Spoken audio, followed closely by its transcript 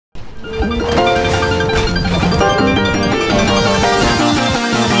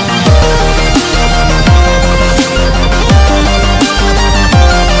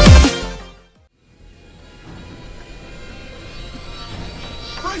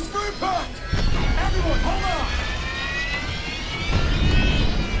for impact! Everyone, hold on!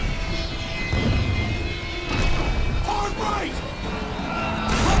 Hard right!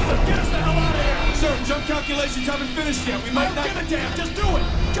 Russell, get us the hell out of here! Sir, jump calculations haven't finished yet. We might not give a damn. Just do it!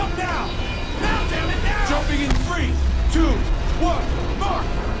 Jump now! Now, damn it, now! Jumping in 3, 2, 1, mark!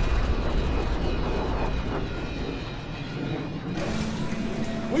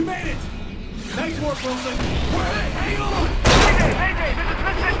 We made it! Nice work, Wilson! Hang on! Mayday! This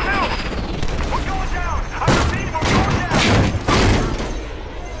is Mission 2! We're going down! I repeat, we're going down!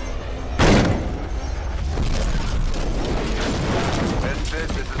 Misfit,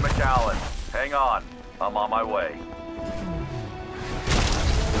 this is McAllen. Hang on. I'm on my way.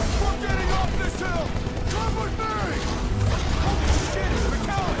 We're getting off this hill! Come with me! Holy shit, it's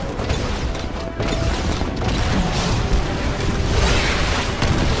McAllen!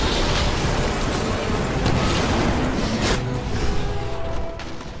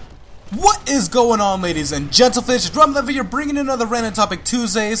 What is going on, ladies and gentlefish? Drumlever here, bringing another Random Topic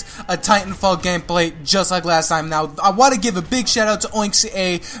Tuesdays, a Titanfall gameplay just like last time. Now, I want to give a big shout out to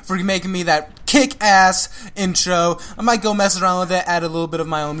OinksA for making me that kick-ass intro. I might go mess around with it, add a little bit of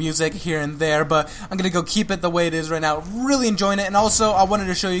my own music here and there, but I'm going to go keep it the way it is right now. Really enjoying it, and also I wanted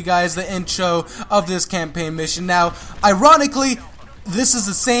to show you guys the intro of this campaign mission. Now, ironically, this is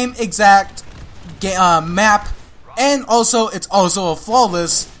the same exact map, and also it's also a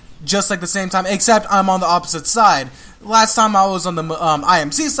flawless, just like the same time, except I'm on the opposite side. Last time I was on the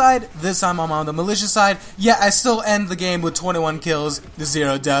IMC side, this time I'm on the militia side. Yeah, I still end the game with 21 kills,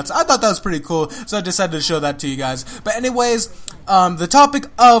 0 deaths. I thought that was pretty cool, so I decided to show that to you guys. But anyways, the topic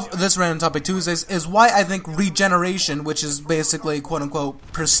of this Random Topic Tuesdays is why I think regeneration, which is basically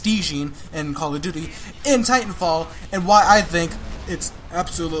quote-unquote prestiging in Call of Duty, in Titanfall, and why I think it's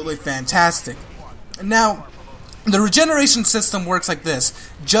absolutely fantastic. Now, the regeneration system works like this.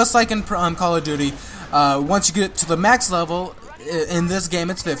 Just like in Call of Duty, once you get to the max level, in this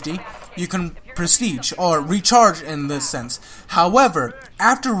game it's 50, you can prestige, or recharge in this sense. However,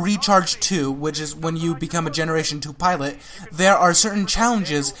 after recharge 2, which is when you become a Generation 2 pilot, there are certain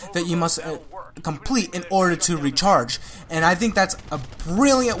challenges that you must complete in order to recharge. And I think that's a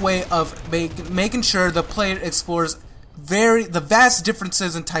brilliant way of making sure the player explores the vast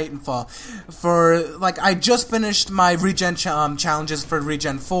differences in Titanfall. For like, I just finished my regen challenges for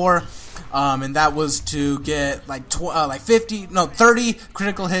Regen 4, and that was to get like 30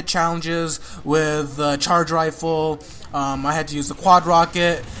 critical hit challenges with the charge rifle. I had to use the quad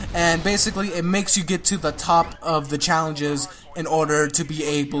rocket, and basically it makes you get to the top of the challenges in order to be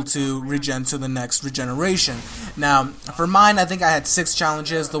able to regen to the next regeneration. Now, for mine, I think I had 6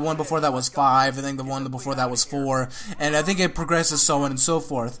 challenges. The one before that was 5. I think the one before that was 4. And I think it progresses so on and so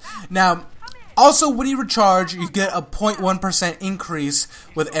forth. Now, also, when you recharge, you get a 0.1% increase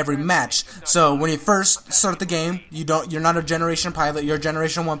with every match. So when you first start the game, you're not a Generation pilot, you're a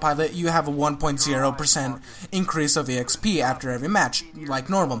Generation 1 pilot, you have a 1.0% increase of EXP after every match, like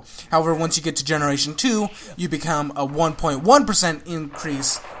normal. However, once you get to Generation 2, you become a 1.1%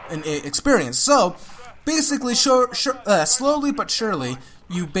 increase in experience. So, basically, slowly but surely,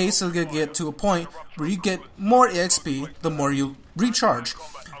 you basically get to a point where you get more EXP the more you recharge.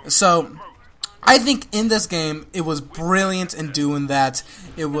 So, I think in this game, it was brilliant in doing that.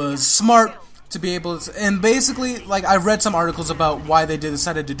 It was smart to be able to, and basically, like, I read some articles about why they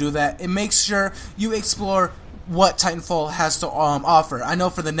decided to do that. It makes sure you explore what Titanfall has to offer. I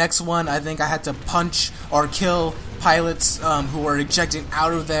know for the next one, I think I had to punch or kill pilots who were ejecting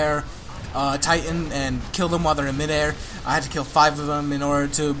out of their Titan and kill them while they're in midair. I had to kill 5 of them in order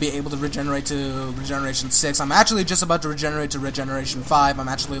to be able to regenerate to Regeneration 6. I'm actually just about to regenerate to Regeneration 5. I'm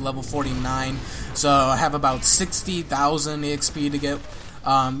actually level 49, so I have about 60,000 EXP to get,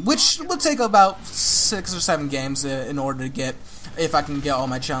 which will take about 6 or 7 games in order to get, if I can get all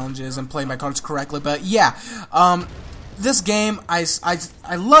my challenges and play my cards correctly. But yeah, this game, I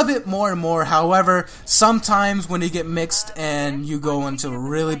love it more and more. However, sometimes when you get mixed and you go into a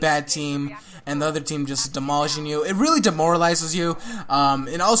really bad team and the other team just demolishing you, it really demoralizes you.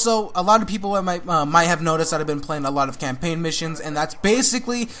 And also, a lot of people might have noticed that I've been playing a lot of campaign missions, and that's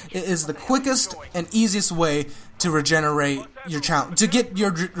basically, it is the quickest and easiest way to regenerate your to get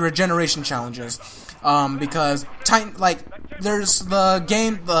your regeneration challenges. Because there's the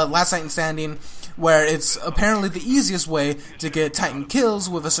game, the Last Titan Standing, where it's apparently the easiest way to get Titan kills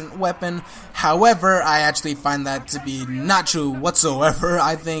with a certain weapon. However, I actually find that to be not true whatsoever.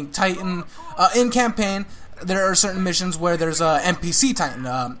 I think Titan, in campaign, there are certain missions where there's a NPC Titan,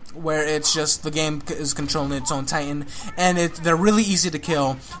 where it's just the game is controlling its own Titan, and they're really easy to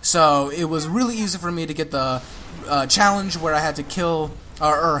kill. So it was really easy for me to get the challenge where I had to kill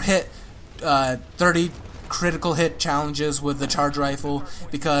or hit 30 critical hit challenges with the charge rifle,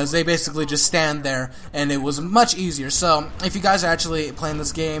 because they basically just stand there, and it was much easier. So if you guys are actually playing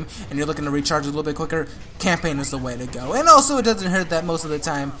this game and you're looking to recharge a little bit quicker, campaign is the way to go. And also, it doesn't hurt that most of the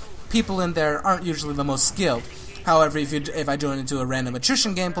time people in there aren't usually the most skilled. However, if I join into a random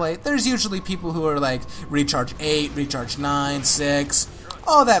attrition gameplay, there's usually people who are like recharge 8, recharge 9, 6,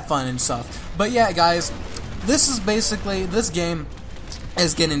 all that fun and stuff. But yeah, guys, this game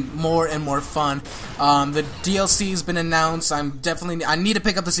is getting more and more fun. The DLC's been announced. I need to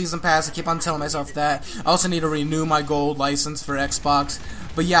pick up the season pass. I keep on telling myself that. I also need to renew my gold license for Xbox.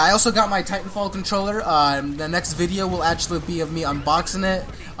 But yeah, I also got my Titanfall controller. The next video will actually be of me unboxing it,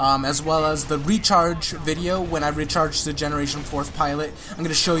 as well as the recharge video when I recharge the Generation 4th pilot. I'm going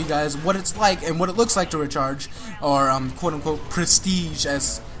to show you guys what it's like and what it looks like to recharge, or quote-unquote prestige,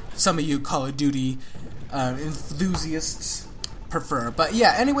 as some of you Call of Duty enthusiasts prefer. But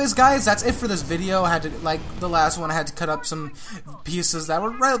yeah, anyways, guys, that's it for this video. I had to, like the last one, I had to cut up some pieces that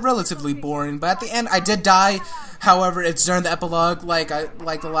were relatively boring, but at the end I did die. However, it's during the epilogue, like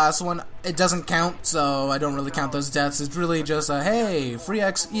the last one. It doesn't count, so I don't really count those deaths. It's really just a, hey, free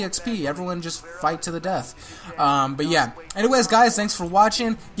EXP, everyone just fight to the death. But yeah, anyways, guys, thanks for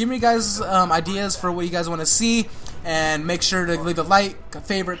watching. Give me guys ideas for what you guys want to see, and make sure to leave a like, a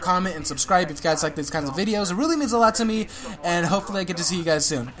favorite, comment, and subscribe if you guys like these kinds of videos. It really means a lot to me, and hopefully I get to see you guys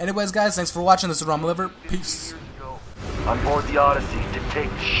soon. Anyways, guys, thanks for watching. This is Ron Liver. Peace. On board the Odyssey to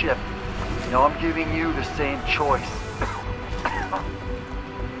take the ship. Now I'm giving you the same choice.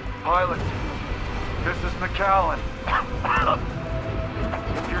 Pilot, this is McAllen.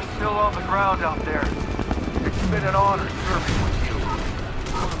 If you're still on the ground out there, it's been an honor serving with you.